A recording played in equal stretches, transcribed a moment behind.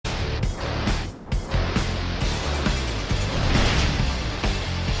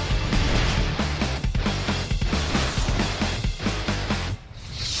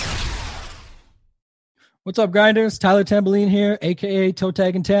What's up, grinders? Tyler Tamboline here, aka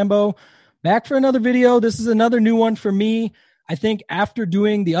ToeTagginTambo, back for another video. This is another new one for me. I think after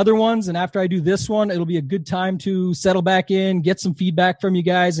doing the other ones and after I do this one, it'll be a good time to settle back in, get some feedback from you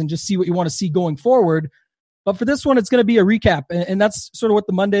guys, and just see what you want to see going forward. But for this one, it's going to be a recap, and that's sort of what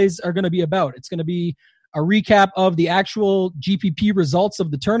the Mondays are going to be about. It's going to be a recap of the actual GPP results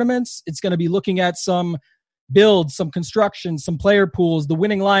of the tournaments. It's going to be looking at some builds, some construction, some player pools, the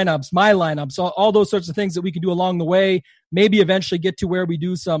winning lineups, my lineups, all those sorts of things that we can do along the way. Maybe eventually get to where we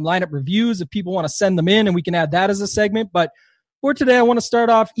do some lineup reviews if people want to send them in, and we can add that as a segment. But for today, I want to start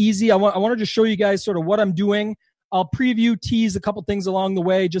off easy. I want to just show you guys sort of what I'm doing. I'll tease a couple things along the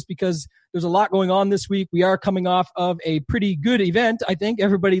way just because there's a lot going on this week. We are coming off of a pretty good event. I think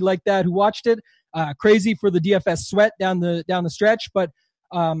everybody liked that who watched it. Crazy for the DFS sweat down the stretch, but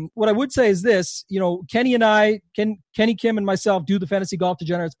what I would say is this, Kenny Kim and myself do the Fantasy Golf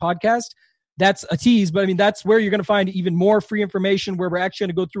Degenerates podcast. That's a tease, but I mean, that's where you're going to find even more free information where we're actually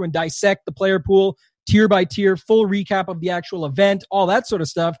going to go through and dissect the player pool tier by tier, full recap of the actual event, all that sort of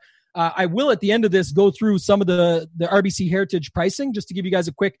stuff. I will at the end of this go through some of the RBC Heritage pricing just to give you guys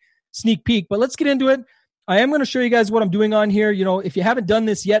a quick sneak peek, but let's get into it. I am going to show you guys what I'm doing on here. If you haven't done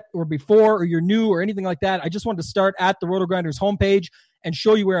this yet or before, or you're new or anything like that, I just wanted to start at the RotoGrinders homepage and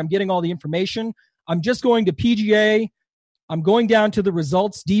show you where I'm getting all the information. I'm just going to PGA. I'm going down to the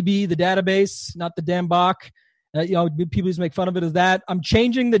results DB, the database, not the damn Bach. People just make fun of it as that. I'm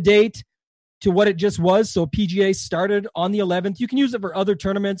changing the date to what it just was. So PGA started on the 11th. You can use it for other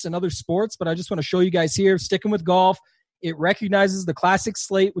tournaments and other sports, but I just want to show you guys here, sticking with golf. It recognizes the classic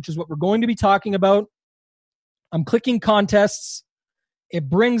slate, which is what we're going to be talking about. I'm clicking contests. It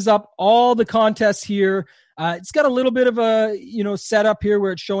brings up all the contests here. It's got a little bit of a, setup here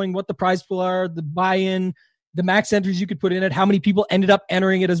where it's showing what the prize pool are, the buy-in, the max entries you could put in it, how many people ended up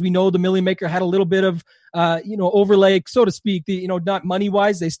entering it. As we know, the Million Maker had a little bit of, overlay, so to speak. Not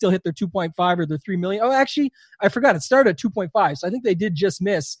money-wise, they still hit their 2.5 or their 3 million. Oh, actually, I forgot. It started at 2.5, so I think they did just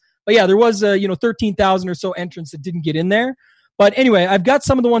miss. But yeah, there was, 13,000 or so entrants that didn't get in there. But anyway, I've got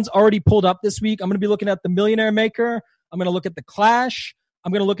some of the ones already pulled up this week. I'm going to be looking at the Millionaire Maker. I'm going to look at the Clash.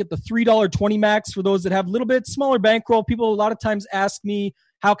 I'm going to look at the $3.20 max for those that have a little bit smaller bankroll. People a lot of times ask me,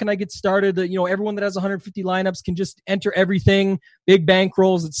 how can I get started? Everyone that has 150 lineups can just enter everything, big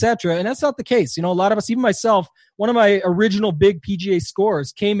bankrolls, etc. And that's not the case. A lot of us, even myself, one of my original big PGA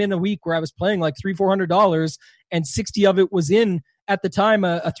scores came in a week where I was playing like $300-$400, and 60 of it was in at the time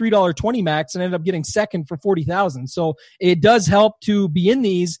a $3.20 max, and ended up getting second for 40,000. So it does help to be in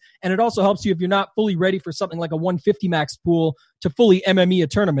these, and it also helps you if you're not fully ready for something like a 150 max pool to fully MME a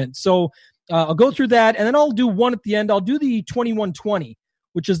tournament. So I'll go through that, and then I'll do one at the end. I'll do the 2120,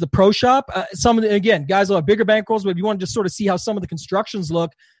 which is the Pro Shop. Again, guys will have bigger bankrolls, but if you want to just sort of see how some of the constructions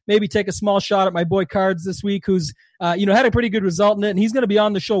look, maybe take a small shot at my boy Cards this week, who's had a pretty good result in it, and he's going to be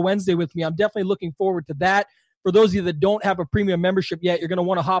on the show Wednesday with me. I'm definitely looking forward to that. For those of you that don't have a premium membership yet, you're going to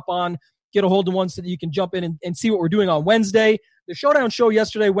want to hop on, get a hold of one so that you can jump in and see what we're doing on Wednesday. The Showdown show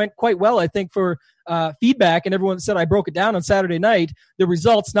yesterday went quite well, I think, for feedback, and everyone said I broke it down on Saturday night. The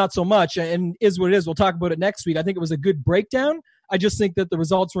results, not so much, and is what it is. We'll talk about it next week. I think it was a good breakdown. I just think that the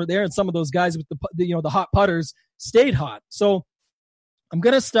results were there, and some of those guys with the hot putters stayed hot. So I'm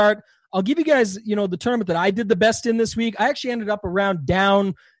going to start. I'll give you guys, the tournament that I did the best in this week. I actually ended up around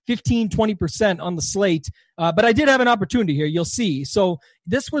down 15-20% on the slate, but I did have an opportunity here. You'll see. So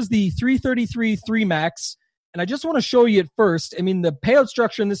this was the 333 3 max, and I just want to show you it first. I mean, the payout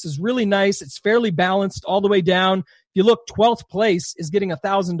structure in this is really nice. It's fairly balanced all the way down. If you look, 12th place is getting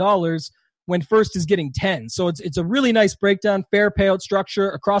 $1,000 when first is getting 10. So it's a really nice breakdown, fair payout structure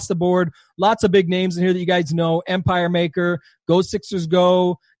across the board. Lots of big names in here that you guys know. Empire Maker, Go Sixers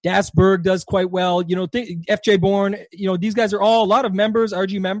Go, Dasberg does quite well. FJ Bourne, these guys are all a lot of members,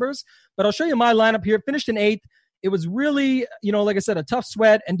 RG members. But I'll show you my lineup here. Finished in 8th. It was really, like I said, a tough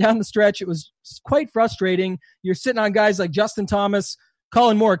sweat. And down the stretch, it was quite frustrating. You're sitting on guys like Justin Thomas,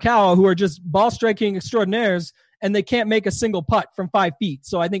 Colin Morikawa, who are just ball striking extraordinaires, and they can't make a single putt from 5 feet.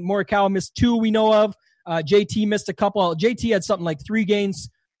 So I think Morikawa missed 2 we know of. JT missed a couple. JT had something like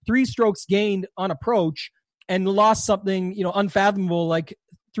 3 strokes gained on approach, and lost something, unfathomable, like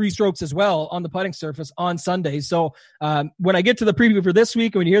 3 strokes as well on the putting surface on Sunday. So when I get to the preview for this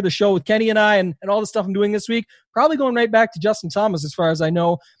week, and when you hear the show with Kenny and I and all the stuff I'm doing this week, probably going right back to Justin Thomas as far as I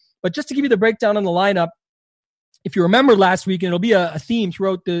know. But just to give you the breakdown on the lineup, if you remember last week, and it'll be a theme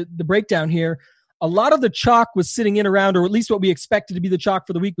throughout the breakdown here, a lot of the chalk was sitting in around, or at least what we expected to be the chalk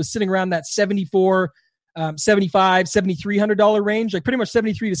for the week was sitting around that $74, $75, $7,300 range. Like pretty much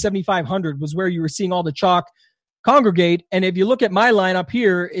 $7,300 to $7,500 was where you were seeing all the chalk congregate. And if you look at my lineup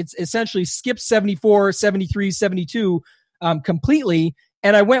here, it's essentially skipped 74, 73, 72 completely.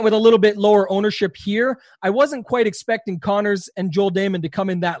 And I went with a little bit lower ownership here. I wasn't quite expecting Connors and Joel Damon to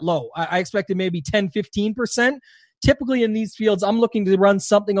come in that low. I expected maybe 10, 15%. Typically in these fields, I'm looking to run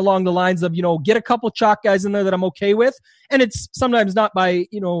something along the lines of, get a couple chalk guys in there that I'm okay with. And it's sometimes not by,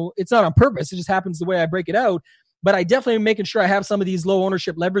 it's not on purpose. It just happens the way I break it out. But I definitely am making sure I have some of these low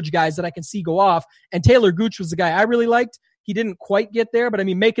ownership leverage guys that I can see go off. And Taylor Gooch was the guy I really liked. He didn't quite get there, but I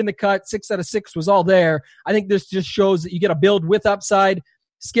mean, making the cut, 6 out of 6 was all there. I think this just shows that you get a build with upside,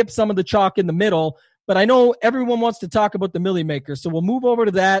 skip some of the chalk in the middle. But I know everyone wants to talk about the Millie Maker, so we'll move over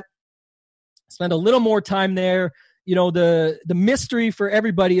to that, spend a little more time there. The mystery for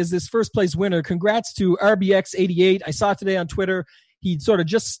everybody is this first place winner. Congrats to RBX88. I saw today on Twitter, he sort of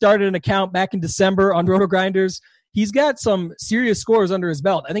just started an account back in December on RotoGrinders. He's got some serious scores under his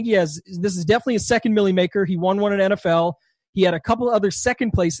belt. I think this is definitely a second Millie Maker. He won one in NFL. He had a couple other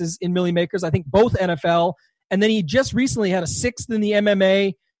second places in Millie Makers, I think both NFL. And then he just recently had a 6th in the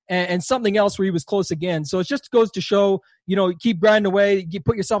MMA and something else where he was close again. So it just goes to show, keep grinding away, you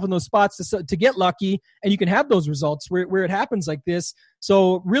put yourself in those spots to get lucky, and you can have those results where it happens like this.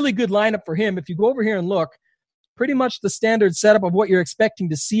 So really good lineup for him. If you go over here and look, pretty much the standard setup of what you're expecting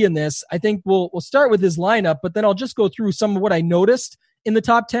to see in this. I think we'll start with his lineup, but then I'll just go through some of what I noticed in the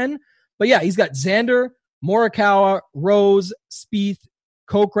top 10. But yeah, he's got Xander, Morikawa, Rose, Spieth,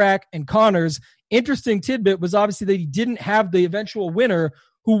 Kokrak, and Connors. Interesting tidbit was obviously that he didn't have the eventual winner,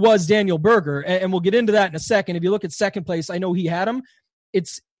 who was Daniel Berger. And we'll get into that in a second. If you look at second place, I know he had him.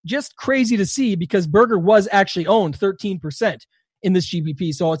 It's just crazy to see because Berger was actually owned 13% in this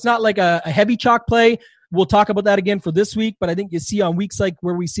GPP. So it's not like a heavy chalk play. We'll talk about that again for this week, but I think you see on weeks like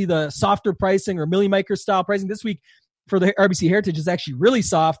where we see the softer pricing or Millie Maker style pricing this week for the RBC Heritage is actually really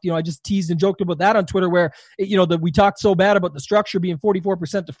soft. I just teased and joked about that on Twitter where, that we talked so bad about the structure being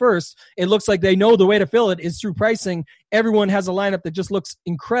 44% to first. It looks like they know the way to fill it is through pricing. Everyone has a lineup that just looks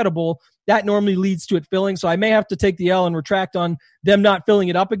incredible. That normally leads to it filling. So I may have to take the L and retract on them not filling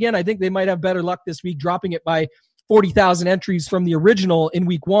it up again. I think they might have better luck this week, dropping it by 40,000 entries from the original in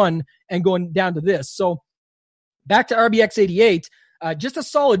week 1 and going down to this. So back to RBX88. Just a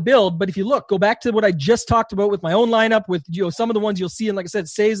solid build, but if you go back to what I just talked about with my own lineup, with some of the ones you'll see, and like I said, it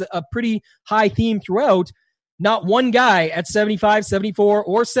stays a pretty high theme throughout. Not one guy at 75, 74,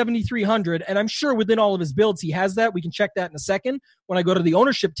 or 7,300, and I'm sure within all of his builds he has that. We can check that in a second when I go to the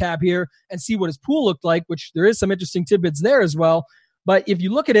ownership tab here and see what his pool looked like, which there is some interesting tidbits there as well. But if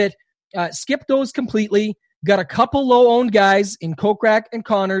you look at it, skip those completely. Got a couple low-owned guys in Kokrak and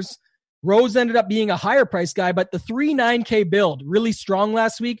Connors. Rose ended up being a higher price guy, but the 3-9K build, really strong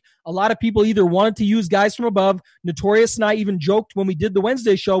last week. A lot of people either wanted to use guys from above. Notorious and I even joked when we did the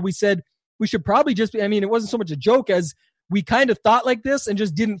Wednesday show. We said we should probably just be, it wasn't so much a joke as we kind of thought like this and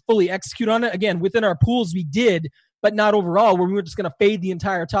just didn't fully execute on it. Again, within our pools we did, but not overall where we were just going to fade the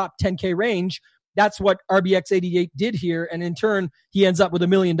entire top 10K range. That's what RBX88 did here. And in turn, he ends up with $1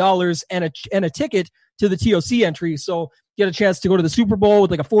 million and a ticket to the TOC entry. So get a chance to go to the Super Bowl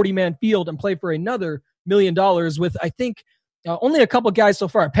with like a 40-man field and play for another $1 million with, I think, only a couple guys so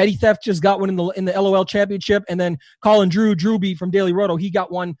far. Petty Theft just got one in the LOL championship. And then Colin Drewby from Daily Roto, he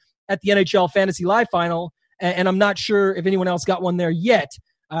got one at the NHL Fantasy Live final. And I'm not sure if anyone else got one there yet.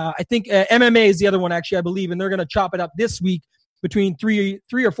 I think MMA is the other one, actually, I believe. And they're going to chop it up this week between three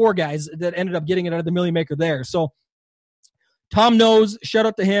or four guys that ended up getting it out of the Millie Maker there. So Tom knows, shout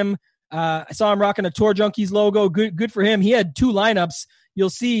out to him. I saw him rocking a Tour Junkies logo. Good for him. He had 2 lineups. You'll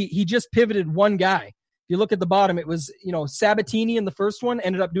see he just pivoted one guy. If you look at the bottom, it was, Sabatini in the first one,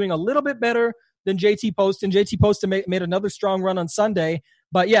 ended up doing a little bit better than JT Poston. JT Poston made another strong run on Sunday.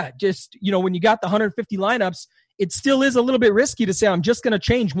 But yeah, just, when you got the 150 lineups, it still is a little bit risky to say, I'm just going to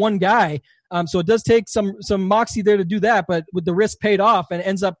change one guy. So it does take some moxie there to do that, but with the risk paid off and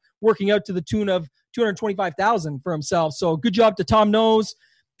ends up working out to the tune of $225,000 for himself. So good job to Tom Knows.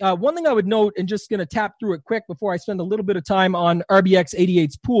 One thing I would note, and just going to tap through it quick before I spend a little bit of time on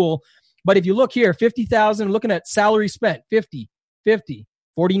RBX88's pool. But if you look here, 50,000, looking at salary spent, 50,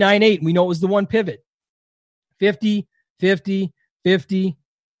 49.8. We know it was the one pivot. 50, 50, 50,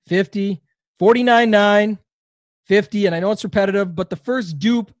 50, 49.9, 50. And I know it's repetitive, but the first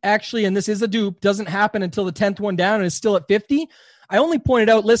dupe actually, and this is a dupe, doesn't happen until the 10th one down and is still at 50. I only pointed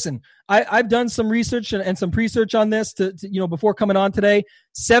out, listen, I've done some research and some pre-search on this to before coming on today.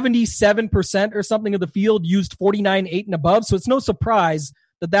 77% or something of the field used 49.8 and above. So it's no surprise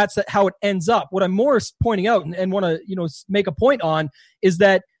that that's how it ends up. What I'm more pointing out and want to make a point on is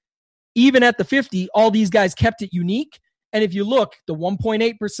that even at the 50, all these guys kept it unique. And if you look, the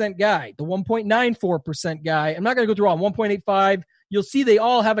 1.8% guy, the 1.94% guy, I'm not going to go through all, 1.85, you'll see they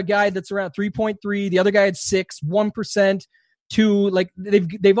all have a guy that's around 3.3. The other guy had 6, 1%, 2. Like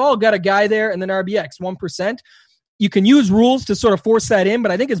they've all got a guy there, and then RBX, 1%. You can use rules to sort of force that in,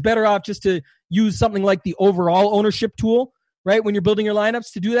 but I think it's better off just to use something like the overall ownership tool, right? When you're building your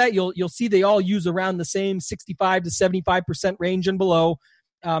lineups to do that, you'll see they all use around the same 65 to 75% range and below.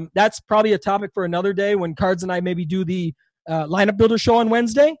 That's probably a topic for another day when Cards and I maybe do the lineup builder show on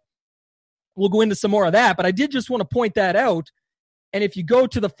Wednesday. We'll go into some more of that, but I did just want to point that out. And if you go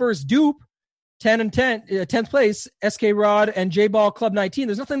to the first dupe, 10 and 10, 10th place, SK Rod and J Ball Club 19.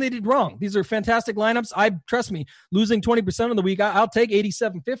 There's nothing they did wrong. These are fantastic lineups. Trust me, losing 20% of the week, I'll take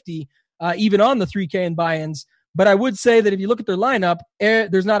 87.50 even on the 3K and buy-ins. But I would say that if you look at their lineup,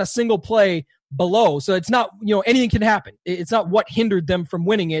 there's not a single play below. So it's not, anything can happen. It's not what hindered them from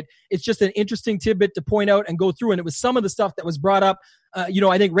winning it. It's just an interesting tidbit to point out and go through. And it was some of the stuff that was brought up. I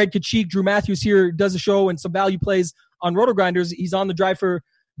think Red Kachik, Drew Matthews here does a show and some value plays on RotoGrinders. He's on the Drive for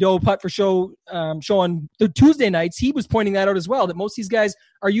Doe Putt for show on the Tuesday nights. He was pointing that out as well, that most of these guys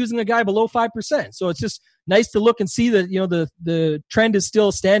are using a guy below 5%. So it's just nice to look and see that, the trend is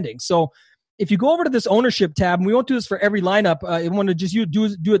still standing. So if you go over to this ownership tab, and we won't do this for every lineup, I want to just do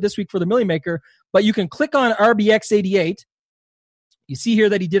it this week for the Millie Maker, but you can click on RBX88. You see here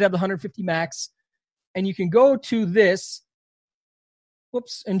that he did have the 150 max, and you can go to this,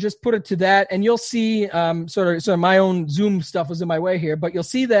 and just put it to that, and you'll see sort of my own Zoom stuff was in my way here, but you'll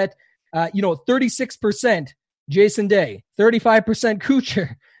see that 36% Jason Day, 35%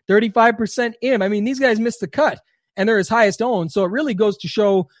 Kuchar, 35% Im. I mean, these guys missed the cut, and they're his highest owned. So it really goes to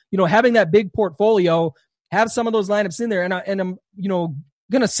show, having that big portfolio, have some of those lineups in there, and I'm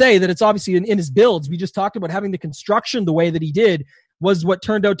going to say that it's obviously in his builds. We just talked about having the construction the way that he did was what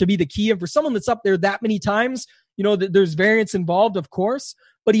turned out to be the key. And for someone that's up there that many times, there's variance involved, of course,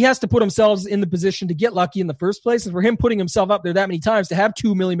 but he has to put himself in the position to get lucky in the first place. And for him putting himself up there that many times to have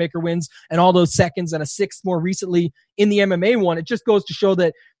 2 Millie Maker wins and all those seconds and a 6th more recently in the MMA one, it just goes to show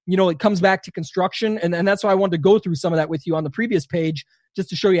that, it comes back to construction. And that's why I wanted to go through some of that with you on the previous page, just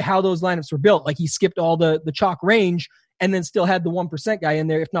to show you how those lineups were built. Like he skipped all the chalk range and then still had the 1% guy in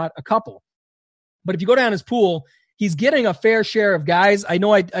there, if not a couple. But if you go down his pool, he's getting a fair share of guys. I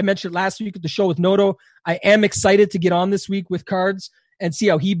know I mentioned last week at the show with Noto. I am excited to get on this week with Cards and see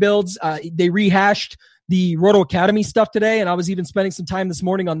how he builds. They rehashed the Roto Academy stuff today, and I was even spending some time this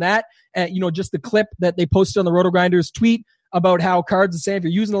morning on that. Just the clip that they posted on the RotoGrinders tweet about how Cards is saying if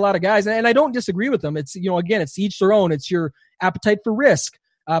you're using a lot of guys, and I don't disagree with them. It's, again, it's each their own. It's your appetite for risk.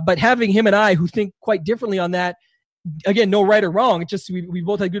 But having him and I, who think quite differently on that, again, no right or wrong. It's just we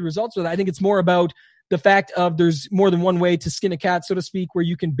both had good results with it. I think it's more about the fact of there's more than one way to skin a cat, so to speak, where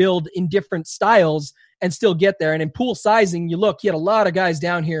you can build in different styles and still get there. And in pool sizing, you look, he had a lot of guys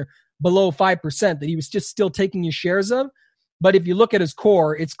down here below 5% that he was just still taking his shares of. But if you look at his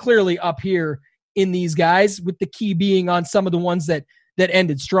core, it's clearly up here in these guys, with the key being on some of the ones that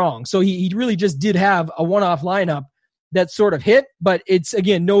ended strong. So he really just did have a one-off lineup that sort of hit, but it's,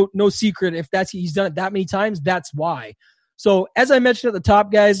 again, no secret. If he's done it that many times, that's why. So as I mentioned at the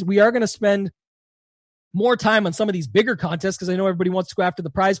top, guys, we are going to spend more time on some of these bigger contests because I know everybody wants to go after the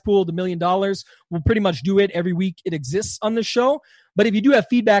prize pool, the $1 million. We'll pretty much do it every week it exists on the show. But if you do have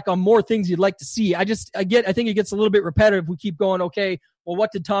feedback on more things you'd like to see, I think it gets a little bit repetitive. We keep going, okay, well,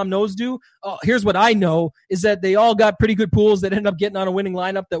 what did Tom Nose do? Here's what I know is that they all got pretty good pools that ended up getting on a winning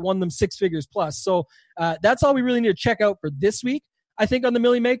lineup that won them 6 figures plus. So that's all we really need to check out for this week. I think on the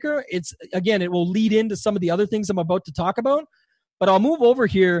Millie Maker, it will lead into some of the other things I'm about to talk about. But I'll move over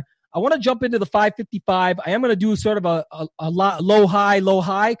here. I want to jump into the 555. I am going to do sort of a low high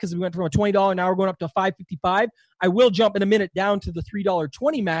because we went from a $20 now we're going up to 555. I will jump in a minute down to the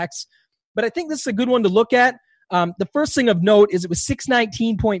 $3.20 max, but I think this is a good one to look at. The first thing of note is it was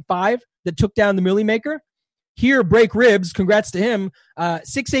 619.5 that took down the Millie Maker. Here, Break Ribs, congrats to him,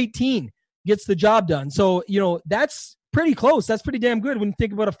 618 gets the job done. So, that's pretty close. That's pretty damn good when you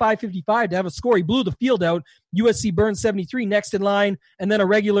think about a 555 to have a score. He blew the field out. USC Burns 73 next in line, and then a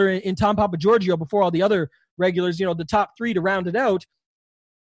regular in Tom Papagiorgio before all the other regulars, the top 3 to round it out.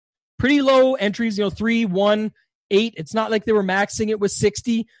 Pretty low entries, 3, 1, 8. It's not like they were maxing it with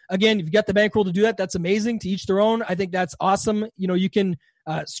 60. Again, if you got the bankroll to do that, that's amazing. To each their own. I think that's awesome. You can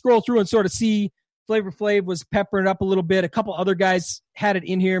scroll through and sort of see Flavor Flav was peppering up a little bit. A couple other guys had it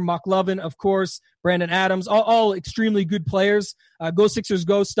in here. McLovin, of course, Brandon Adams, all extremely good players. Go Sixers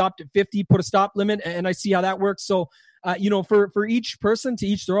Go stopped at 50, put a stop limit, and I see how that works. So, for each person, to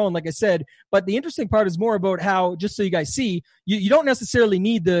each their own, like I said. But the interesting part is more about how, just so you guys see, you don't necessarily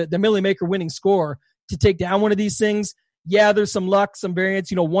need the Millie Maker winning score to take down one of these things. Yeah, there's some luck, some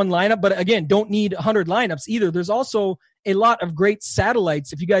variance, one lineup, but again, don't need 100 lineups either. There's also a lot of great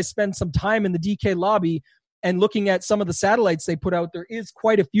satellites. If you guys spend some time in the DK lobby and looking at some of the satellites they put out, there is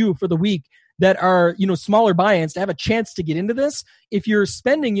quite a few for the week that are, smaller buy-ins to have a chance to get into this. If you're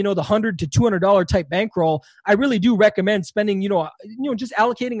spending, the $100 to $200 type bankroll, I really do recommend spending, just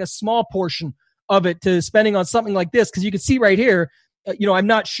allocating a small portion of it to spending on something like this. Cause you can see right here, I'm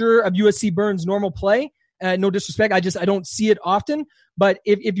not sure of USC Burns' normal play. No disrespect. I don't see it often, but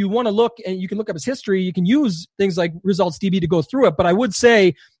if you want to look and you can look up his history, you can use things like Results DB to go through it. But I would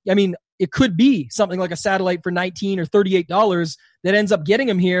say, it could be something like a satellite for $19 or $38 that ends up getting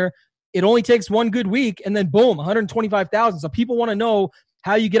him here. It only takes one good week and then boom, 125,000. So people want to know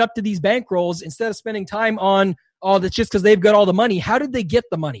how you get up to these bankrolls instead of spending time on, that's just because they've got all the money. How did they get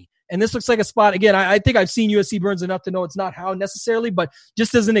the money? And this looks like a spot. Again, I think I've seen USC Burns enough to know it's not how necessarily, but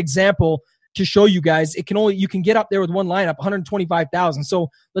just as an example to show you guys, you can get up there with one lineup, 125,000. So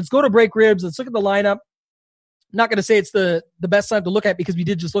let's go to break ribs. Let's look at the lineup. I'm not going to say it's the best lineup to look at because we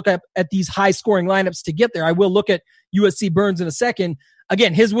did just look at these high scoring lineups to get there. I will look at USC Burns in a second.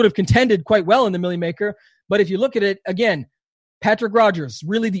 Again, his would have contended quite well in the Millie Maker. But if you look at it, again, Patrick Rogers,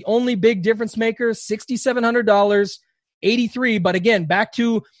 really the only big difference maker, $6,700, 83. But again, back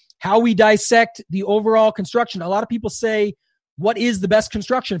to how we dissect the overall construction. A lot of people say, what is the best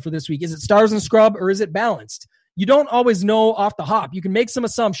construction for this week? Is it stars and scrub or is it balanced? You don't always know off the hop. You can make some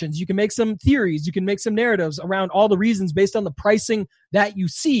assumptions. You can make some theories. You can make some narratives around all the reasons based on the pricing that you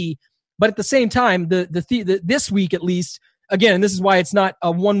see. But at the same time, this week at least, again, and this is why it's not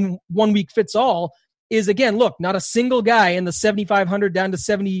a one week fits all, is again, look, not a single guy in the 7,500 down to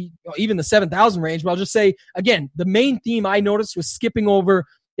 70, even the 7,000 range. But I'll just say, again, the main theme I noticed was skipping over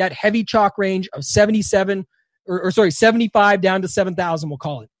that heavy chalk range of 75 down to 7,000, we'll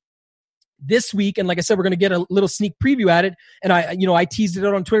call it. This week, and like I said, we're going to get a little sneak preview at it. And I teased it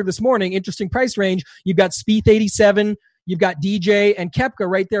out on Twitter this morning. Interesting price range. You've got Spieth 87, you've got DJ and Koepka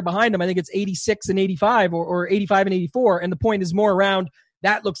right there behind him. I think it's 86 and 85 or 85 and 84. And the point is more around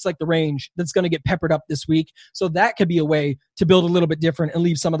that looks like the range that's going to get peppered up this week. So that could be a way to build a little bit different and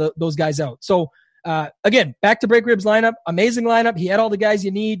leave some of those guys out. So again, back to Break Ribs lineup, amazing lineup. He had all the guys you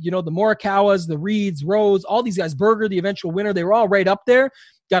need, the Morikawas, the Reeds, Rose, all these guys, Berger, the eventual winner. They were all right up there.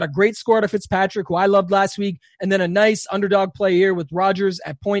 Got a great score out of Fitzpatrick, who I loved last week. And then a nice underdog play here with Rogers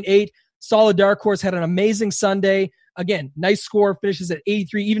at 0.8. Solid dark horse, had an amazing Sunday. Again, nice score, finishes at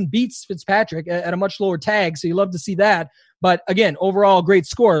 83, even beats Fitzpatrick at a much lower tag. So you love to see that. But again, overall, great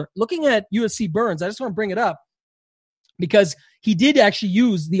score. Looking at USC Burns, I just want to bring it up because he did actually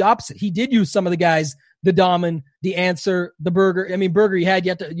use the opposite. He did use some of the guys, the Dahmen, the Answer, the Berger. Berger he had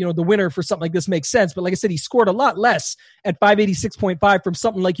yet to, the winner for something like this makes sense. But like I said, he scored a lot less at 586.5 from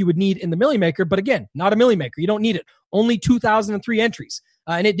something like you would need in the Millie Maker. But again, not a Millie Maker. You don't need it. Only 2,003 entries.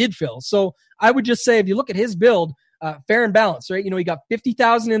 And it did fill. So I would just say, if you look at his build, fair and balanced, right? He got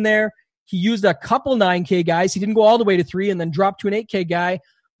 50,000 in there. He used a couple 9K guys. He didn't go all the way to 3 and then dropped to an 8K guy.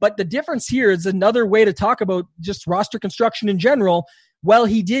 But the difference here is another way to talk about just roster construction in general. Well,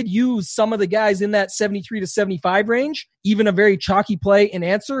 he did use some of the guys in that 73 to 75 range, even a very chalky play in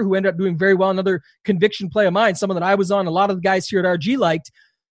Answer, who ended up doing very well. Another conviction play of mine, someone that I was on, a lot of the guys here at RG liked.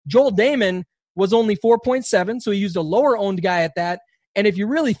 Joel Damon was only 4.7, so he used a lower-owned guy at that. And if you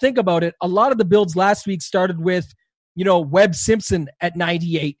really think about it, a lot of the builds last week started with, Webb Simpson at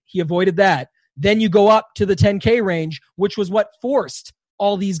 98. He avoided that. Then you go up to the 10K range, which was what forced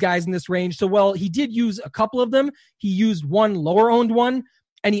all these guys in this range. So, well, he did use a couple of them. He used one lower-owned one,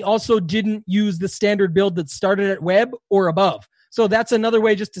 and he also didn't use the standard build that started at Webb or above. So that's another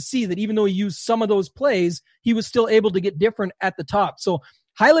way just to see that even though he used some of those plays, he was still able to get different at the top. So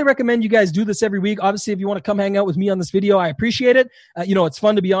highly recommend you guys do this every week. Obviously, if you want to come hang out with me on this video, I appreciate it. It's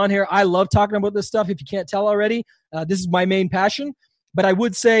fun to be on here. I love talking about this stuff. If you can't tell already, this is my main passion. But I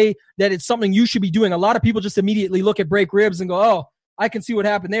would say that it's something you should be doing. A lot of people just immediately look at Break Ribs and go, "Oh, I can see what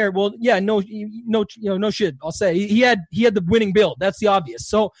happened there." Well, yeah, no shit. I'll say he had the winning build. That's the obvious.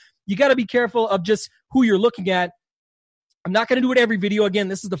 So you got to be careful of just who you're looking at. I'm not going to do it every video. Again,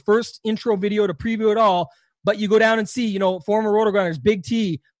 this is the first intro video to preview it all. But you go down and see, former RotoGrinders, Big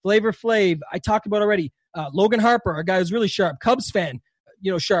T, Flavor Flav. I talked about already. Logan Harper, a guy who's really sharp. Cubs fan,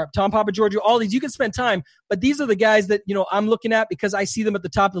 sharp. Tom Papa Giorgio, all these. You can spend time. But these are the guys that, I'm looking at because I see them at the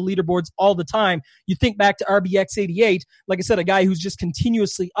top of the leaderboards all the time. You think back to RBX88, like I said, a guy who's just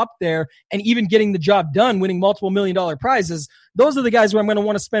continuously up there and even getting the job done, winning multiple $1 million prizes. Those are the guys where I'm going to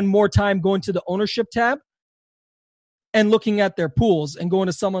want to spend more time going to the ownership tab and looking at their pools and going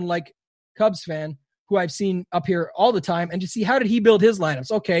to someone like Cubs fan, who I've seen up here all the time, and just see how did he build his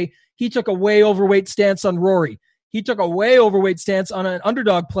lineups. Okay, he took a way overweight stance on Rory. he took a way overweight stance on an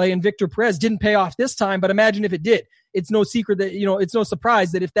underdog play, and Victor Perez didn't pay off this time. But imagine if it did. It's no secret that, it's no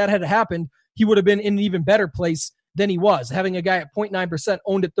surprise that if that had happened, he would have been in an even better place than he was, having a guy at 0.9%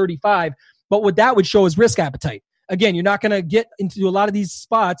 owned at 35. But what that would show is risk appetite. Again, you're not going to get into a lot of these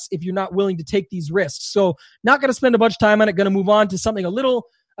spots if you're not willing to take these risks. So not going to spend a bunch of time on it. Going to move on to something a little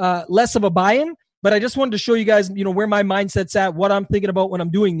less of a buy-in. But I just wanted to show you guys, where my mindset's at, what I'm thinking about when I'm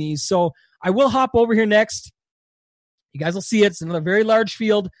doing these. So I will hop over here next. You guys will see it. It's another very large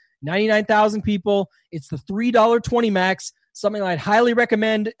field, 99,000 people. It's the $3.20 max, something I'd highly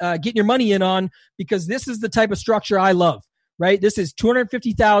recommend getting your money in on, because this is the type of structure I love, right? This is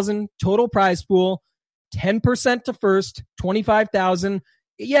 250,000 total prize pool, 10% to first, 25,000.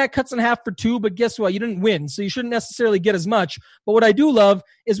 Yeah, it cuts in half for two, but guess what? You didn't win, so you shouldn't necessarily get as much. But what I do love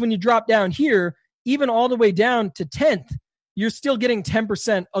is when you drop down here, even all the way down to 10th, you're still getting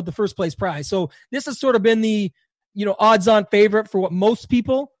 10% of the first place prize. So this has sort of been the, odds-on favorite for what most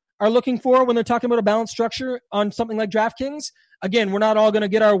people are looking for when they're talking about a balanced structure on something like DraftKings. Again, we're not all going to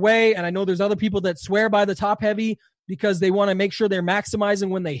get our way, and I know there's other people that swear by the top heavy because they want to make sure they're maximizing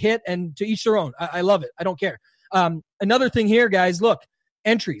when they hit, and to each their own. I love it. I don't care. Another thing here, guys, look,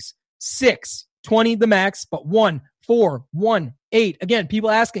 entries, 6, 20 the max, but 1, 4, 1, 8. Again, people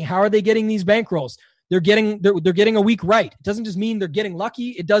asking, how are they getting these bankrolls? They're getting a week right. It doesn't just mean they're getting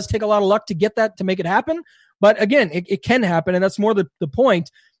lucky. It does take a lot of luck to get that, to make it happen. But again, it can happen, and that's more the point.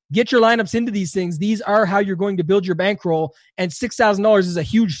 Get your lineups into these things. These are how you're going to build your bankroll, and $6,000 is a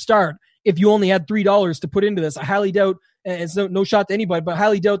huge start if you only had $3 to put into this. I highly doubt, and it's no shot to anybody, but I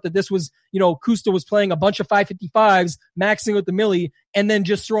highly doubt that this was, Kusta was playing a bunch of 555s, maxing with the milli, and then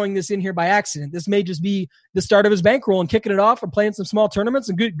just throwing this in here by accident. This may just be the start of his bankroll and kicking it off and playing some small tournaments,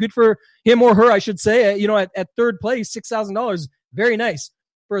 and good for him or her, I should say. At third place, $6,000, very nice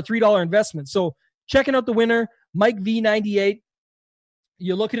for a $3 investment. So checking out the winner, Mike V98.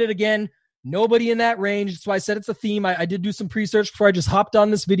 You look at it again, nobody in that range. That's why I said it's a theme. I did do some pre-search before I just hopped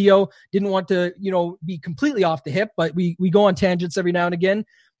on this video. Didn't want to, be completely off the hip, but we go on tangents every now and again.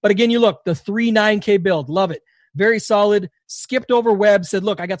 But again, you look, the 3-9K build, love it. Very solid. Skipped over Webb, said,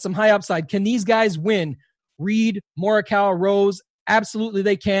 look, I got some high upside. Can these guys win? Reed, Morikawa, Rose, absolutely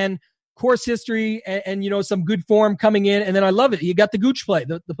they can. Course history and some good form coming in. And then I love it. You got the Gooch play,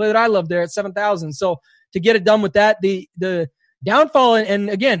 the play that I love there at 7,000. So to get it done with that, the downfall, and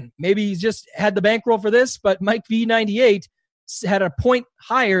again, maybe he's just had the bankroll for this, but Mike V98 had a point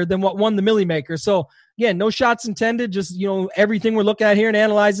higher than what won the Millie Maker. So again, no shots intended, just, everything we're looking at here and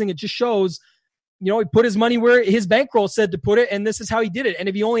analyzing, it just shows, he put his money where his bankroll said to put it, and this is how he did it. And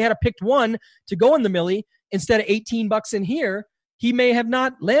if he only had picked one to go in the Millie instead of $18 in here, he may have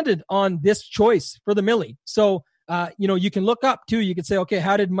not landed on this choice for the Millie. So, you can look up too. You could say, okay,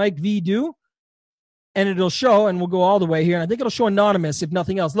 how did Mike V do? And it'll show, and we'll go all the way here. And I think it'll show anonymous, if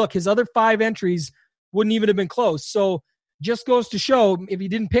nothing else. Look, his other 5 entries wouldn't even have been close. So just goes to show, if he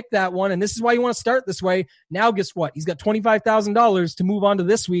didn't pick that one, and this is why you want to start this way, now guess what? He's got $25,000 to move on to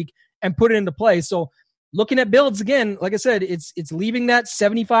this week and put it into play. So looking at builds, again, like I said, it's leaving that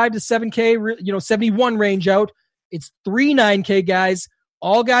 75 to 7K, 71 range out. It's 3-9K guys,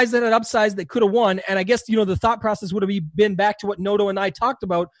 all guys that had upsides that could have won. And I guess, the thought process would have been back to what Noto and I talked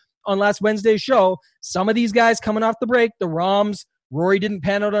about on last Wednesday's show. Some of these guys coming off the break, the Roms, Rory didn't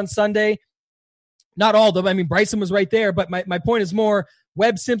pan out on Sunday. Not all of them. I mean, Bryson was right there, but my point is more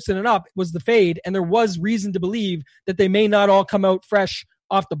Webb, Simpson, and up was the fade, and there was reason to believe that they may not all come out fresh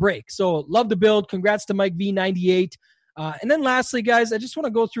off the break. So love the build. Congrats to Mike V98. And then lastly, guys, I just want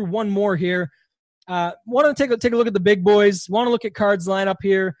to go through one more here. Want to take a look at the big boys. Want to look at cards lineup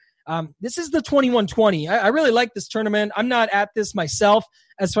here. This is the 2120. I really like this tournament. I'm not at this myself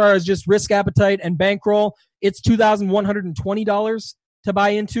as far as just risk appetite and bankroll. It's $2,120 to buy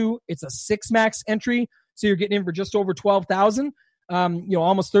into. It's a 6 max entry, so you're getting in for just over 12,000.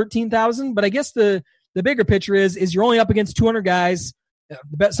 Almost 13,000. But I guess the bigger picture is you're only up against 200 guys,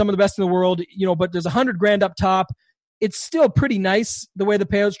 some of the best in the world. But there's $100,000 up top. It's still pretty nice the way the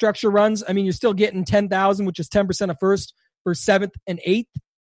payout structure runs. I mean, you're still getting 10,000, which is 10% of first for 7th and 8th.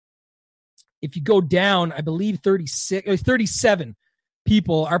 If you go down, I believe 37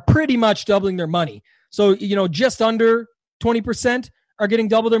 people are pretty much doubling their money. So, just under 20% are getting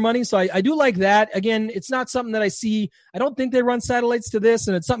double their money. So I do like that. Again, it's not something that I see. I don't think they run satellites to this,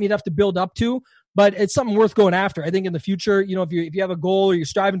 and it's something you'd have to build up to, but it's something worth going after. I think in the future, if you have a goal or you're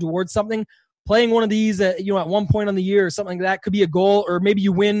striving towards something, playing one of these at one point on the year or something like that could be a goal. Or maybe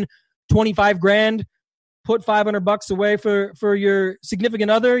you win 25 grand, put $500 away for your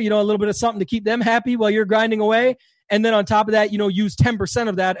significant other, a little bit of something to keep them happy while you're grinding away. And then on top of that, use 10%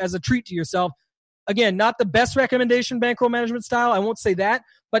 of that as a treat to yourself. Again, not the best recommendation bankroll management style. I won't say that.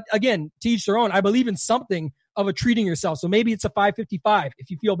 But again, to each their own. I believe in something of a treating yourself. So maybe it's a 555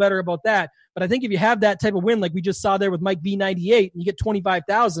 if you feel better about that. But I think if you have that type of win like we just saw there with Mike V98 and you get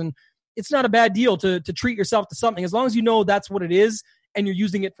 25,000, it's not a bad deal to treat yourself to something as long as you know that's what it is and you're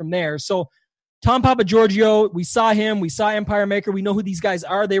using it from there. So Tom Papagiorgio, we saw him. We saw Empire Maker. We know who these guys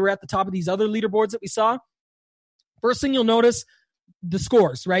are. They were at the top of these other leaderboards that we saw. First thing you'll notice, the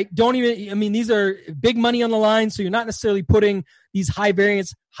scores, right? These are big money on the line, so you're not necessarily putting these high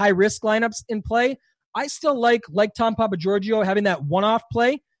variance, high risk lineups in play. I still like Tom Papagiorgio having that one-off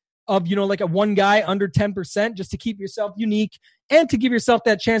play of, like a one guy under 10% just to keep yourself unique and to give yourself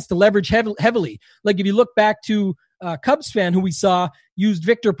that chance to leverage heavily. Like if you look back to Cubs fan who we saw used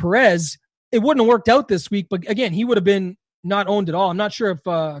Victor Perez, it wouldn't have worked out this week, but again, he would have been not owned at all. I'm not sure if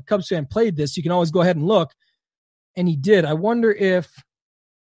Cubs fan played this. You can always go ahead and look. And he did. I wonder if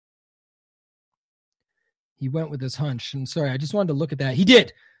he went with his hunch. I'm sorry, I just wanted to look at that. He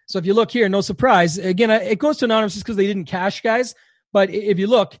did. So if you look here, no surprise. Again, it goes to anonymous just because they didn't cash, guys. But if you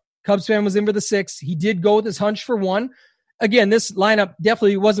look, Cubs fan was in for the 6. He did go with his hunch for 1. Again, this lineup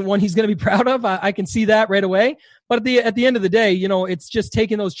definitely wasn't one he's going to be proud of. I can see that right away. But at the end of the day, it's just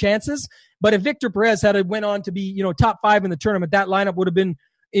taking those chances. But if Victor Perez went on to be, top 5 in the tournament, that lineup would have been,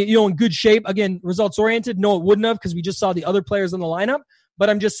 in good shape. Again, results oriented. No, it wouldn't have because we just saw the other players in the lineup. But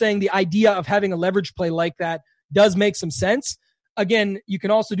I'm just saying the idea of having a leverage play like that does make some sense. Again, you can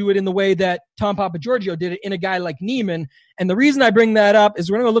also do it in the way that Tom Papagiorgio did it in a guy like Neiman. And the reason I bring that up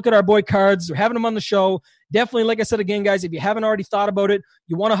is we're going to look at our boy Cards. We're having him on the show. Definitely, like I said again, guys, if you haven't already thought about it,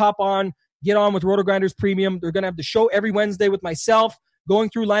 you want to hop on, get on with RotoGrinders Premium. They're going to have the show every Wednesday with myself, going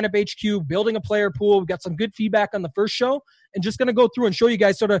through Lineup HQ, building a player pool. We've got some good feedback on the first show and just going to go through and show you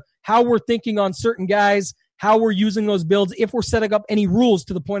guys sort of how we're thinking on certain guys, how we're using those builds, if we're setting up any rules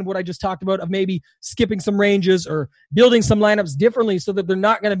to the point of what I just talked about of maybe skipping some ranges or building some lineups differently so that they're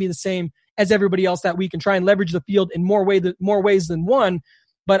not going to be the same as everybody else that week and try and leverage the field in more ways than one.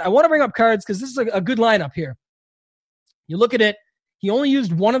 But I want to bring up Cards because this is a good lineup here. You look at it, he only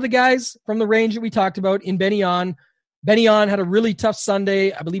used one of the guys from the range that we talked about in Benny On. Benny On had a really tough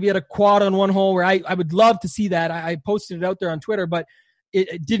Sunday. I believe he had a quad on one hole where I would love to see that. I posted it out there on Twitter, but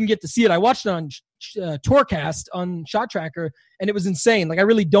it didn't get to see it. I watched it on Tourcast on Shot Tracker, and it was insane. Like, I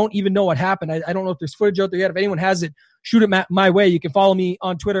really don't even know what happened. I don't know if there's footage out there yet. If anyone has it, shoot it my way. You can follow me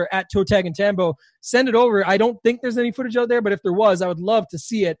on Twitter at ToeTagginTambo. Send it over. I don't think there's any footage out there, but if there was, I would love to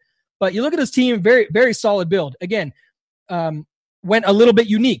see it. But you look at his team, very, very solid build. Again, went a little bit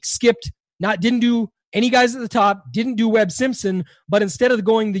unique. Didn't do any guys at the top, didn't do Webb Simpson, but instead of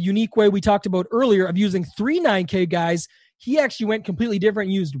going the unique way we talked about earlier of using 3 9K guys, he actually went completely different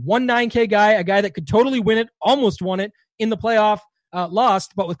and used 1 9K guy, a guy that could totally win it, almost won it in the playoff,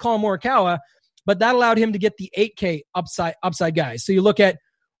 lost, but with Colin Morikawa. But that allowed him to get the 8K upside guys. So you look at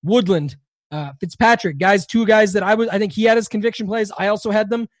Woodland, Fitzpatrick, two guys that I think he had his conviction plays. I also had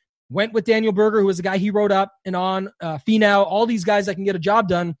them. Went with Daniel Berger, who was a guy he wrote up and on, Finau, all these guys that can get a job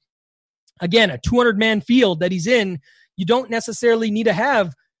done. Again, a 200-man field that he's in, you don't necessarily need to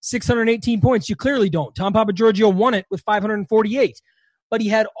have 618 points. You clearly don't. Tom Papagiorgio won it with 548. But he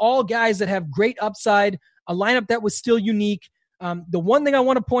had all guys that have great upside, a lineup that was still unique. The one thing I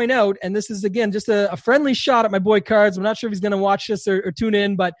want to point out, and this is, again, just a friendly shot at my boy Cards. I'm not sure if he's going to watch this or tune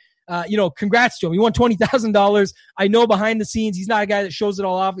in, but congrats to him. He won $20,000. I know behind the scenes, he's not a guy that shows it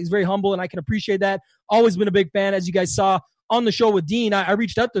all off. He's very humble, and I can appreciate that. Always been a big fan. As you guys saw on the show with Dean, I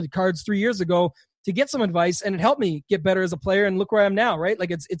reached out to the Cards 3 years ago to get some advice, and it helped me get better as a player, and look where I am now, right?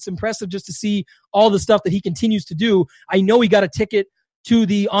 Like, it's impressive just to see all the stuff that he continues to do. I know he got a ticket to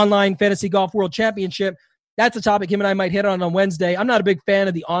the online Fantasy Golf World Championship. That's a topic him and I might hit on Wednesday. I'm not a big fan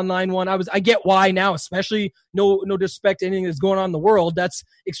of the online one. I get why now, especially no disrespect to anything that's going on in the world. That's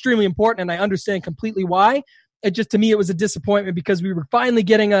extremely important, and I understand completely why. It just, to me, it was a disappointment because we were finally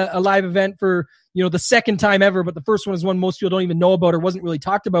getting a live event for, the second time ever, but the first one is one most people don't even know about or wasn't really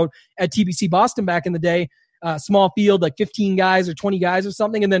talked about at TBC Boston back in the day. Small field, like 15 guys or 20 guys or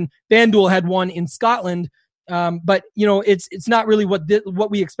something. And then FanDuel had one in Scotland. But it's not really what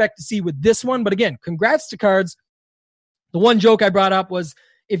we expect to see with this one. But again, congrats to Cards. The one joke I brought up was,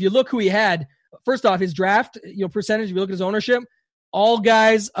 if you look who he had, first off, his draft, percentage, if you look at his ownership, all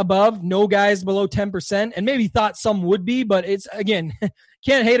guys above, no guys below 10%, and maybe thought some would be, but it's, again,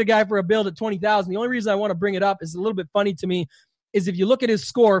 can't hate a guy for a build at 20,000. The only reason I want to bring it up is a little bit funny to me is if you look at his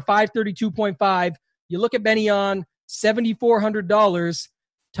score, 532.5, you look at Benny On, $7,400,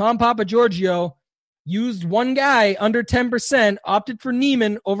 Tom Papagiorgio used one guy under 10%, opted for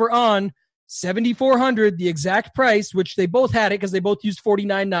Neiman over On, $7,400, the exact price, which they both had it because they both used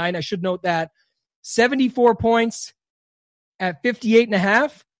 $49.9. I should note that. 74 points at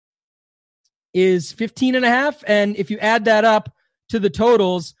 58.5 is 15.5. And if you add that up to the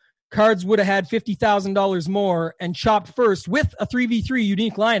totals, Cards would have had $50,000 more and chopped first with a 3v3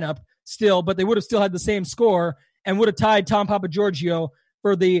 unique lineup still, but they would have still had the same score and would have tied Tom Papagiorgio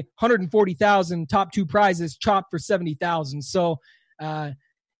for the 140,000 top two prizes, chopped for 70,000. So,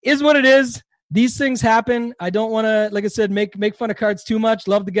 is what it is. These things happen. I don't want to, like I said, make fun of Cards too much.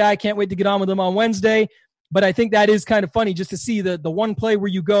 Love the guy. Can't wait to get on with him on Wednesday. But I think that is kind of funny just to see the one play where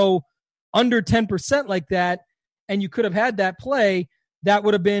you go under 10% like that, and you could have had that play. That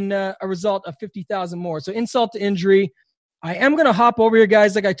would have been a result of 50,000 more. So insult to injury. I am going to hop over here,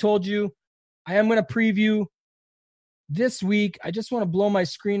 guys. Like I told you, I am going to preview this week. I just want to blow my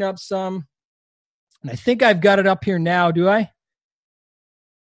screen up some. And I think I've got it up here now. Do I?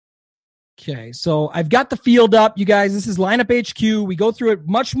 Okay. So I've got the field up, you guys. This is Lineup HQ. We go through it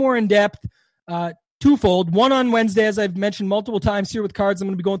much more in depth. Twofold. One on Wednesday, as I've mentioned multiple times here with Cards. I'm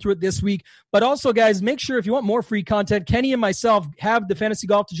going to be going through it this week. But also, guys, make sure if you want more free content, Kenny and myself have the Fantasy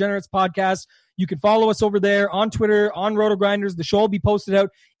Golf Degenerates podcast. You can follow us over there on Twitter, on RotoGrinders. The show will be posted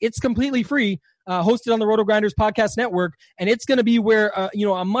out. It's completely free, hosted on the RotoGrinders podcast network. And it's going to be where,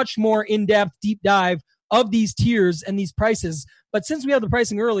 a much more in-depth, deep dive of these tiers and these prices. But since we have the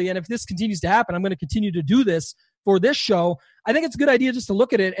pricing early, and if this continues to happen, I'm going to continue to do this for this show. I think it's a good idea just to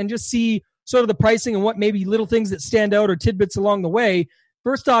look at it and just see sort of the pricing and what maybe little things that stand out or tidbits along the way.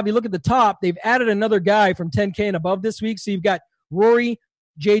 First off, you look at the top, they've added another guy from 10K and above this week. So you've got Rory,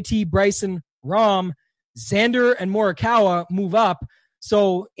 JT, Bryson, Rahm, Xander, and Morikawa move up.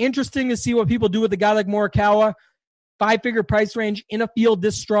 So interesting to see what people do with a guy like Morikawa. 5-figure price range in a field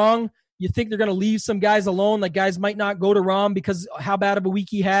this strong. You think they're going to leave some guys alone, like guys might not go to Rahm because how bad of a week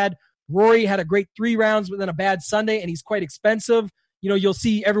he had. Rory had a great 3 rounds, but then a bad Sunday, and he's quite expensive. You'll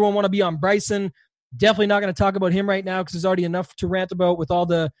see everyone want to be on Bryson. Definitely not going to talk about him right now because there's already enough to rant about with all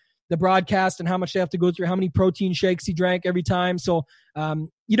the broadcast and how much they have to go through, how many protein shakes he drank every time. So,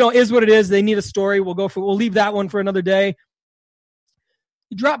 is what it is. They need a story. We'll leave that one for another day.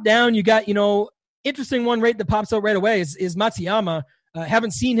 You drop down, you got, interesting one right that pops out right away is Matsuyama.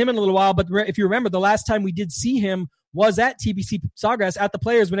 Haven't seen him in a little while, but if you remember, the last time we did see him was at TPC Sawgrass at the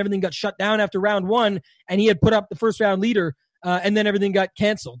Players when everything got shut down after round 1, and he had put up the first round leader. And then everything got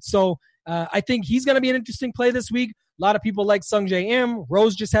canceled. So I think he's going to be an interesting play this week. A lot of people like Sung J M.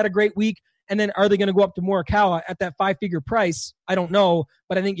 Rose just had a great week. And then are they going to go up to Morikawa at that 5-figure price? I don't know.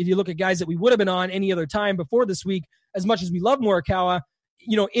 But I think if you look at guys that we would have been on any other time before this week, as much as we love Morikawa,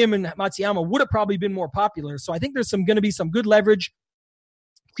 Im and Matsuyama would have probably been more popular. So I think there's going to be some good leverage,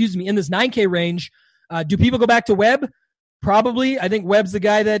 in this 9K range. Do people go back to Webb? Probably. I think Webb's the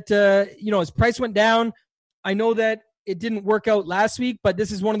guy that, his price went down. I know that it didn't work out last week, but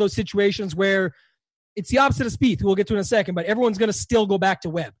this is one of those situations where it's the opposite of Spieth, who we'll get to in a second, but everyone's going to still go back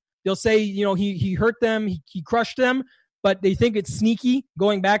to Webb. They'll say, he hurt them, he crushed them, but they think it's sneaky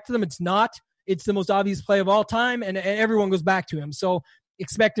going back to them. It's not. It's the most obvious play of all time, and everyone goes back to him. So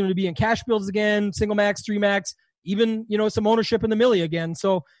expect him to be in cash builds again, single max, 3 max, even, some ownership in the millie again.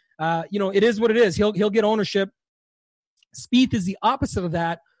 So, it is what it is. He'll get ownership. Spieth is the opposite of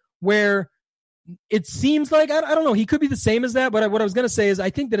that, where it seems like, I don't know, he could be the same as that, but what I was going to say is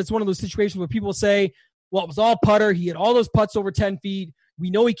I think that it's one of those situations where people say, well, it was all putter. He had all those putts over 10 feet. We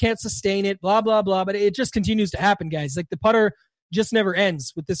know he can't sustain it, blah, blah, blah, but it just continues to happen, guys. Like the putter just never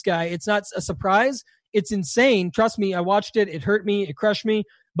ends with this guy. It's not a surprise. It's insane. Trust me, I watched it. It hurt me. It crushed me,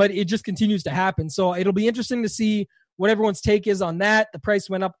 but it just continues to happen. So it'll be interesting to see what everyone's take is on that. The price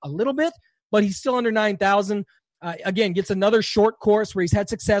went up a little bit, but he's still under 9,000. Again, gets another short course where he's had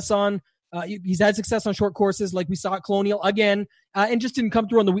success on. He's had success on short courses like we saw at Colonial again, and just didn't come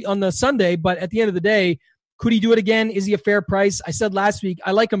through on the Sunday. But at the end of the day, could he do it again? Is he a fair price? I said last week,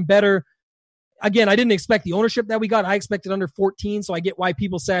 I like him better. Again, I didn't expect the ownership that we got. I expected under 14, so I get why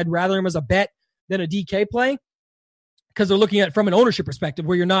people said rather him as a bet than a DK play, because they're looking at it from an ownership perspective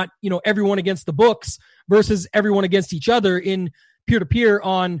where you're not, everyone against the books versus everyone against each other in peer-to-peer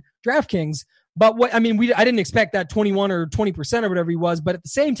on DraftKings. But I didn't expect that 21 or 20% or whatever he was. But at the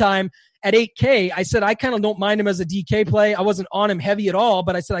same time, at 8K, I said I kind of don't mind him as a DK play. I wasn't on him heavy at all,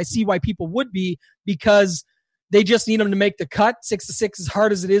 but I said I see why people would be, because they just need him to make the cut. 6-6, as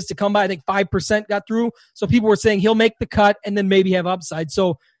hard as it is to come by, I think 5% got through. So people were saying he'll make the cut and then maybe have upside.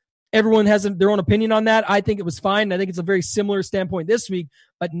 So everyone has their own opinion on that. I think it was fine. I think it's a very similar standpoint this week.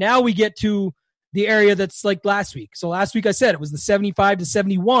 But now we get to the area that's like last week. So last week I said it was the 75 to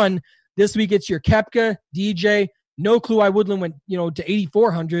 71. This week it's your Koepka, DJ, no clue why Woodland went, to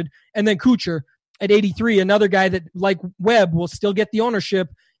 8,400, and then Kuchar at 83, another guy that, like Webb, will still get the ownership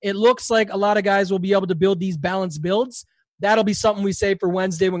it looks like a lot of guys will be able to build these balanced builds. That'll be something we say for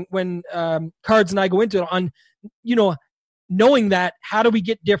Wednesday when Cards and I go into it on, knowing that, how do we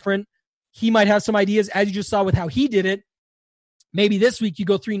get different? He might have some ideas, as you just saw with how he did it. Maybe this week you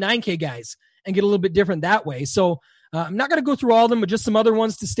go 3 9K guys and get a little bit different that way. So I'm not going to go through all of them, but just some other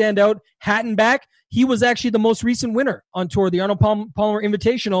ones to stand out. Hatton back. He was actually the most recent winner on tour, the Arnold Palmer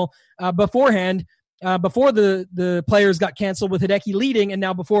Invitational beforehand, before the players got canceled with Hideki leading, and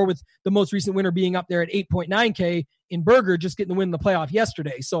now before with the most recent winner being up there at 8.9K in Berger, just getting the win in the playoff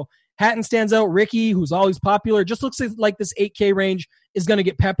yesterday. So Hatton stands out. Ricky, who's always popular, just looks like this 8K range is going to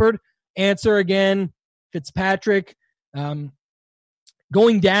get peppered. Answer again, Fitzpatrick.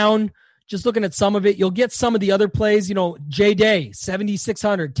 Going down, just looking at some of it, you'll get some of the other plays. J Day,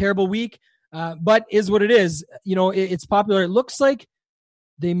 7,600, terrible week, but is what it is. It's popular. It looks like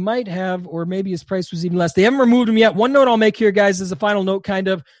they might have, or maybe his price was even less. They haven't removed him yet. One note I'll make here, guys, is a final note, kind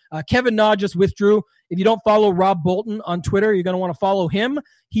of. Kevin Na just withdrew. If you don't follow Rob Bolton on Twitter, you're going to want to follow him.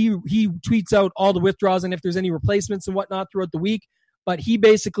 He tweets out all the withdrawals and if there's any replacements and whatnot throughout the week. But he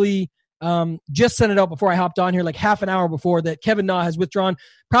basically just sent it out before I hopped on here, like half an hour before, that Kevin Na has withdrawn.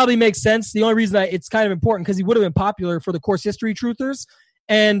 Probably makes sense. The only reason it's kind of important because he would have been popular for the course history truthers,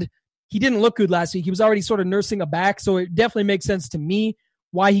 and he didn't look good last week. He was already sort of nursing a back, so it definitely makes sense to me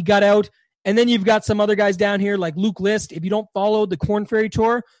why he got out. And then you've got some other guys down here like Luke List. If you don't follow the Korn Ferry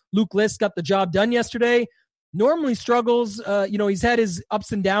Tour, Luke List got the job done yesterday. Normally struggles. He's had his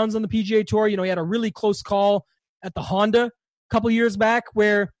ups and downs on the PGA Tour. He had a really close call at the Honda a couple years back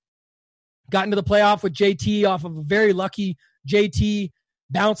where got into the playoff with JT off of a very lucky JT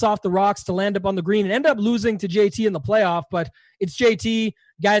bounce off the rocks to land up on the green and end up losing to JT in the playoff. But it's JT,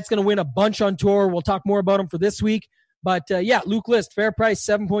 guy that's going to win a bunch on tour. We'll talk more about him for this week. But Luke List, fair price,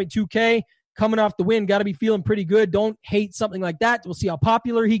 7.2K, coming off the win. Got to be feeling pretty good. Don't hate something like that. We'll see how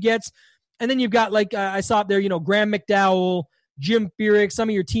popular he gets. And then you've got, I saw up there, Graham McDowell, Jim Furyk, some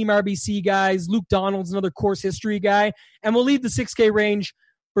of your Team RBC guys. Luke Donald's another course history guy. And we'll leave the 6K range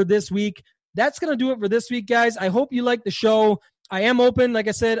for this week. That's going to do it for this week, guys. I hope you like the show. I am open. Like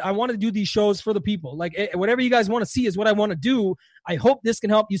I said, I want to do these shows for the people. Whatever you guys want to see is what I want to do. I hope this can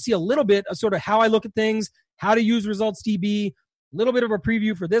help you see a little bit of sort of how I look at things, how to use Results DB, a little bit of a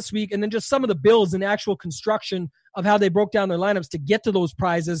preview for this week, and then just some of the builds and actual construction of how they broke down their lineups to get to those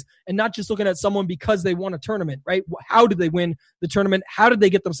prizes, and not just looking at someone because they won a tournament, right? How did they win the tournament? How did they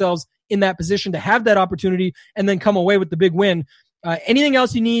get themselves in that position to have that opportunity and then come away with the big win? Anything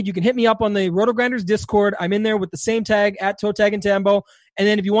else you need, you can hit me up on the RotoGrinders Discord. I'm in there with the same tag, at ToeTagginTambo. And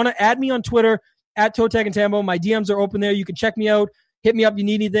then if you want to add me on Twitter, at ToeTagginTambo, my DMs are open there. You can check me out. Hit me up if you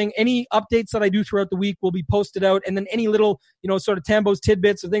need anything. Any updates that I do throughout the week will be posted out. And then any little, sort of Tambo's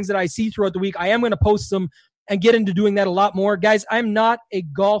tidbits or things that I see throughout the week, I am going to post them and get into doing that a lot more. Guys, I'm not a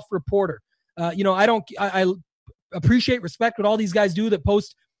golf reporter. I appreciate, respect what all these guys do that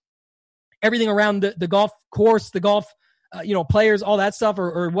post everything around the golf course, the golf players, all that stuff,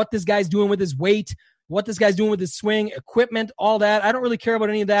 or what this guy's doing with his weight, what this guy's doing with his swing, equipment, all that. I don't really care about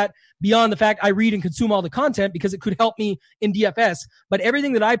any of that beyond the fact I read and consume all the content because it could help me in DFS. But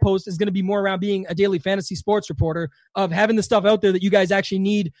everything that I post is going to be more around being a daily fantasy sports reporter, of having the stuff out there that you guys actually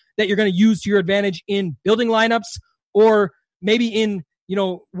need, that you're going to use to your advantage in building lineups, or maybe in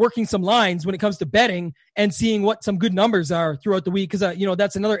working some lines when it comes to betting and seeing what some good numbers are throughout the week. Cause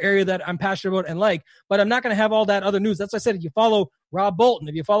that's another area that I'm passionate about and but I'm not going to have all that other news. That's why I said, if you follow Rob Bolton,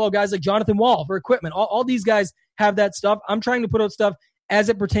 if you follow guys like Jonathan Wall for equipment, all these guys have that stuff. I'm trying to put out stuff as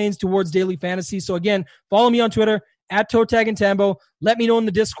it pertains towards daily fantasy. So again, follow me on Twitter at ToeTagginTambo. Let me know in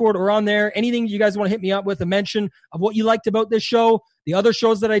the Discord or on there, anything you guys want to hit me up with, a mention of what you liked about this show, the other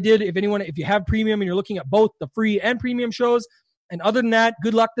shows that I did. If you have premium and you're looking at both the free and premium shows. And other than that,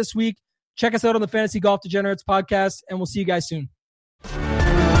 good luck this week. Check us out on the Fantasy Golf Degenerates podcast, and we'll see you guys soon.